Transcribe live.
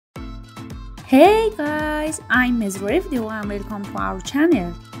Hey guys, I'm Ms. Review and welcome to our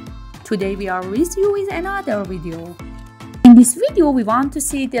channel. Today we are with you with another video. In this video we want to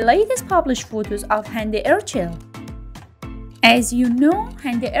see the latest published photos of Hande Ercel. As you know,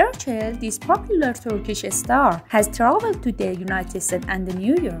 Hande Ercel, this popular Turkish star, has traveled to the United States and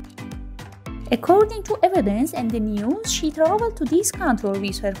New York. According to evidence and the news, she traveled to this country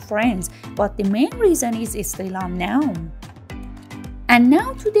with her friends, but the main reason is still unknown. And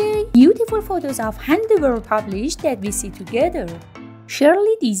now today, beautiful photos of Hande were published that we see together.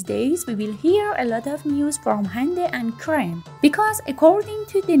 Surely these days we will hear a lot of news from Hande and Kerem, because according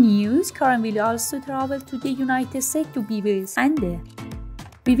to the news, Kerem will also travel to the United States to be with Hande.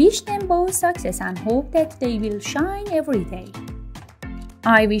 We wish them both success and hope that they will shine every day.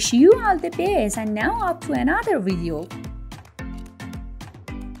 I wish you all the best, and now up to another video.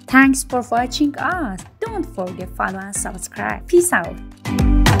 Thanks for watching us. Don't forget follow and subscribe. Peace out.